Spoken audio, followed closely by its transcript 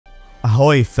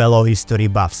Ahoy fellow history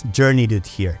buffs, Journeydude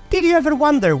here. Did you ever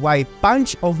wonder why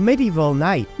bunch of medieval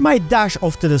knight might dash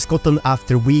off to the Scotland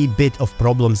after wee bit of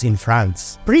problems in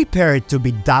France? Prepared to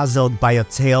be dazzled by your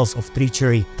tales of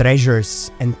treachery,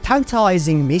 treasures and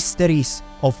tantalizing mysteries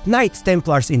of Knights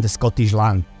Templars in the Scottish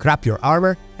land. Grab your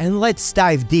armor and let's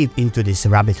dive deep into this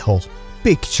rabbit hole.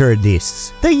 Picture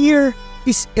this. The year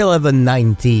is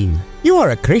 1119. You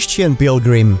are a Christian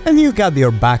pilgrim and you got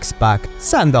your bags packed,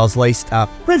 sandals laced up,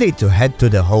 ready to head to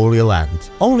the Holy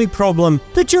Land. Only problem,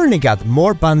 the journey got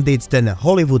more bandits than a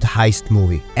Hollywood heist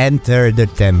movie. Enter the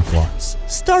Templars.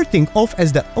 Starting off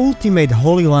as the ultimate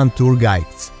Holy Land tour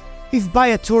guides. If by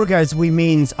a tour guides we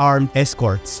mean armed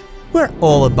escorts. We're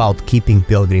all about keeping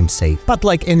pilgrims safe, but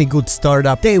like any good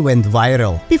startup, they went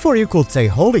viral. Before you could say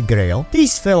Holy Grail,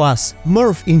 these fellas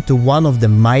morphed into one of the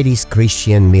mightiest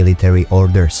Christian military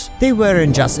orders. They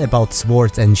weren't just about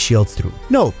swords and shields through.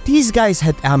 No, these guys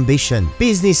had ambition,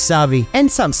 business savvy,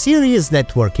 and some serious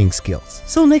networking skills.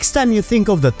 So next time you think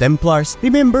of the Templars,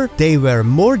 remember, they were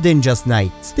more than just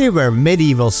knights. They were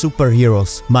medieval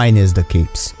superheroes, minus the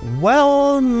capes.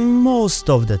 Well, most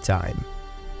of the time.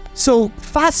 So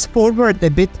fast forward a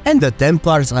bit and the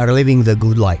Templars are living the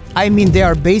good life. I mean, they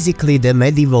are basically the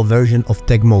medieval version of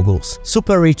tech moguls.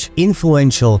 Super rich,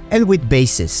 influential and with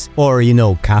bases, or you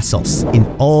know, castles, in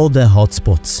all the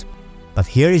hotspots. But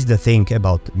here is the thing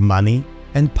about money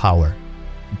and power.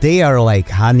 They are like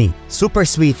honey, super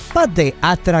sweet, but they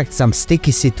attract some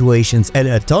sticky situations and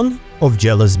a ton of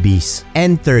jealous bees.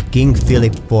 Enter King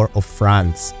Philip IV of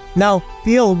France. Now,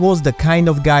 Phil was the kind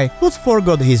of guy who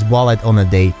forgot his wallet on a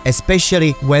day,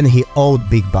 especially when he owed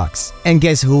big bucks. And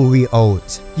guess who we owed?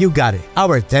 You got it,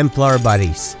 our Templar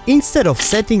buddies. Instead of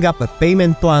setting up a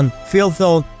payment plan, Phil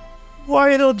thought,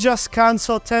 why not just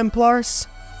cancel Templars?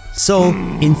 So,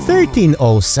 in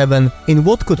 1307, in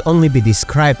what could only be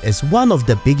described as one of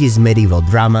the biggest medieval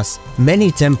dramas, many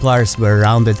Templars were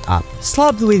rounded up,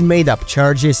 slapped with made-up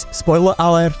charges. Spoiler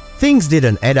alert, things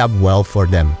didn't add up well for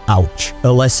them. Ouch.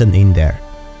 A lesson in there.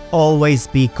 Always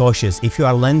be cautious if you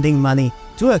are lending money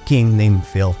to a king named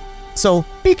Phil. So,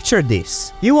 picture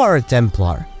this. You are a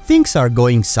Templar. Things are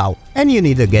going south and you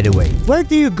need a getaway. Where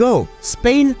do you go?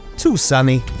 Spain? Too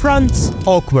sunny. France?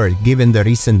 Awkward given the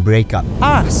recent breakup.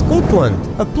 Ah, Scotland!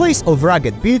 A place of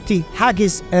rugged beauty,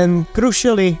 haggis and,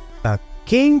 crucially, a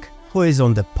king who is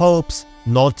on the Pope's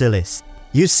naughty list.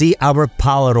 You see, our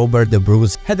pal Robert the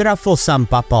Bruce had ruffled some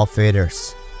papal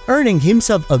feathers, earning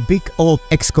himself a big old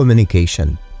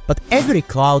excommunication. But every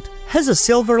cloud has a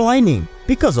silver lining.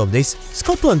 Because of this,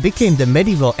 Scotland became the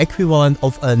medieval equivalent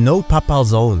of a no-papal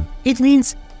zone. It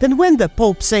means that when the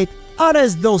Pope said,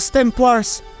 arrest those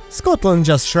Templars, Scotland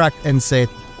just shrugged and said,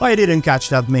 I didn't catch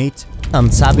that, mate.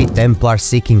 Savvy Templars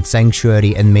seeking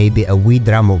sanctuary and maybe a wee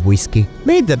dram of whiskey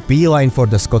made the beeline for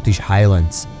the Scottish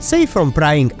Highlands. Safe from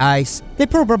prying eyes, they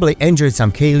probably enjoyed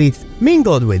some Caelid,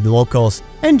 mingled with locals,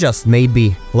 and just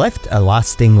maybe left a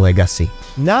lasting legacy.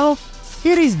 Now,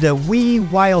 here is the wee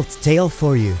wild tale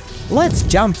for you. Let's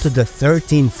jump to the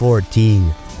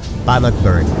 1314.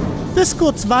 Bannockburn. The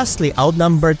Scots, vastly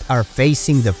outnumbered, are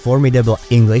facing the formidable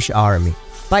English army.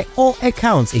 By all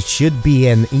accounts, it should be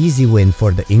an easy win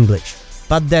for the English.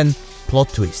 But then, plot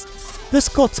twist. The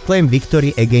Scots claim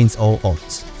victory against all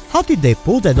odds. How did they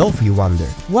pull that off, you wonder?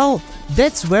 Well,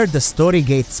 that's where the story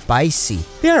gets spicy.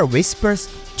 There are whispers,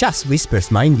 just whispers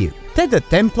mind you, that the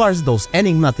Templars, those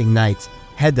enigmatic knights,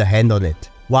 had a hand on it,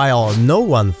 while no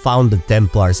one found the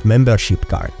Templars membership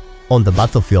card on the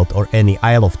battlefield or any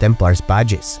Isle of Templars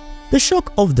badges. The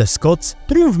shock of the Scots'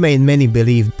 triumph made many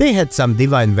believe they had some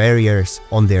divine warriors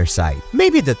on their side.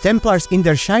 Maybe the Templars in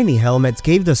their shiny helmets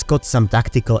gave the Scots some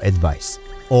tactical advice.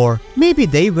 Or maybe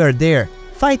they were there,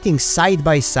 fighting side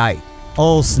by side,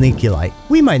 all sneaky like.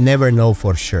 We might never know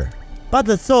for sure. But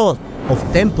the thought of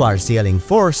Templars yelling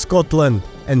for Scotland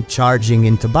and charging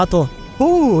into battle,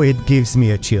 oh, it gives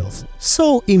me a chills.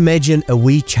 So imagine a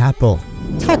wee chapel,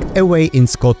 tucked away in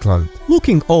Scotland,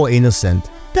 looking all innocent.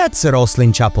 That's a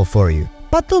Rosslyn Chapel for you.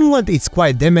 But don't let its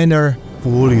quiet demeanor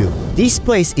fool you. This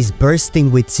place is bursting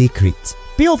with secrets.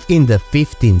 Built in the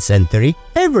 15th century,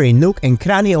 every nook and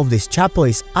cranny of this chapel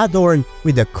is adorned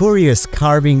with the curious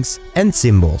carvings and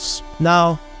symbols.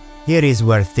 Now, here is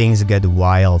where things get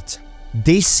wild.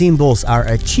 These symbols are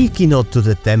a cheeky nod to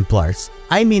the Templars.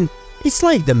 I mean, it's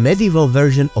like the medieval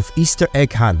version of Easter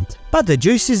egg hunt. But the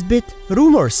juiciest bit,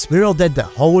 rumors swirl that the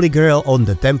Holy Grail on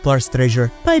the Templars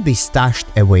treasure might be stashed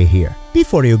away here.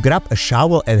 Before you grab a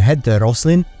shovel and head to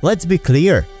Rosslyn, let's be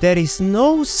clear, there is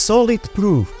no solid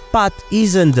proof. But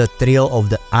isn't the thrill of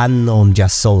the unknown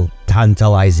just so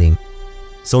tantalizing?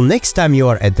 So next time you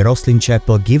are at Rosslyn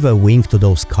Chapel, give a wink to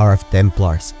those carved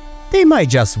Templars. they might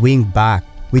just wink back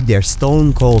with their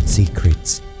stone-cold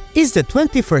secrets. Is the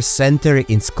 21st century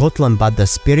in Scotland but the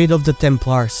spirit of the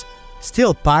Templars?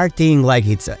 Still partying like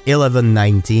it's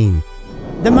 1119.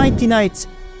 The mighty knights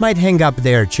might hang up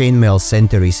their chainmail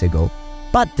centuries ago,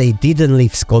 but they didn't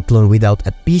leave Scotland without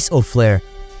a piece of flair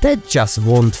that just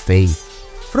won't fade.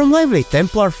 From lively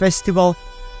Templar festival,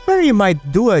 where you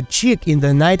might do a cheek in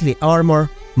the knightly armor,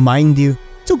 mind you,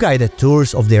 to guided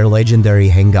tours of their legendary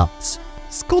hangouts.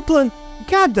 Scotland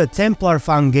got the Templar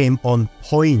fun game on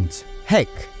point. Heck,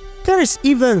 there's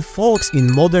even folks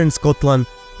in modern Scotland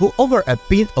who over a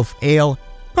pint of ale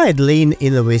might lean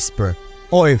in a whisper,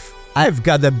 "Oif, I've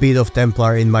got a bit of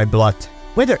Templar in my blood."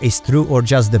 Whether it's true or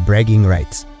just the bragging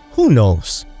rights, who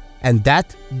knows? And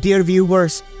that, dear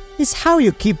viewers, is how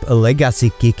you keep a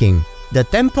legacy kicking. The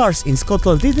Templars in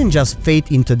Scotland didn't just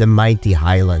fade into the mighty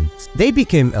Highlands. They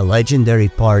became a legendary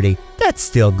party that's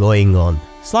still going on.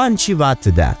 Slanchiva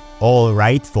to that.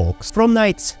 Alright folks, from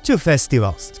nights to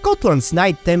festivals, Scotland's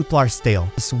Knight Templar's tale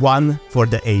is one for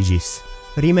the ages.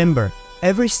 Remember,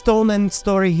 every stone and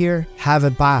story here have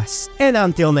a past. And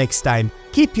until next time,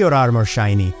 keep your armor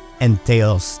shiny and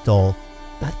tails tall.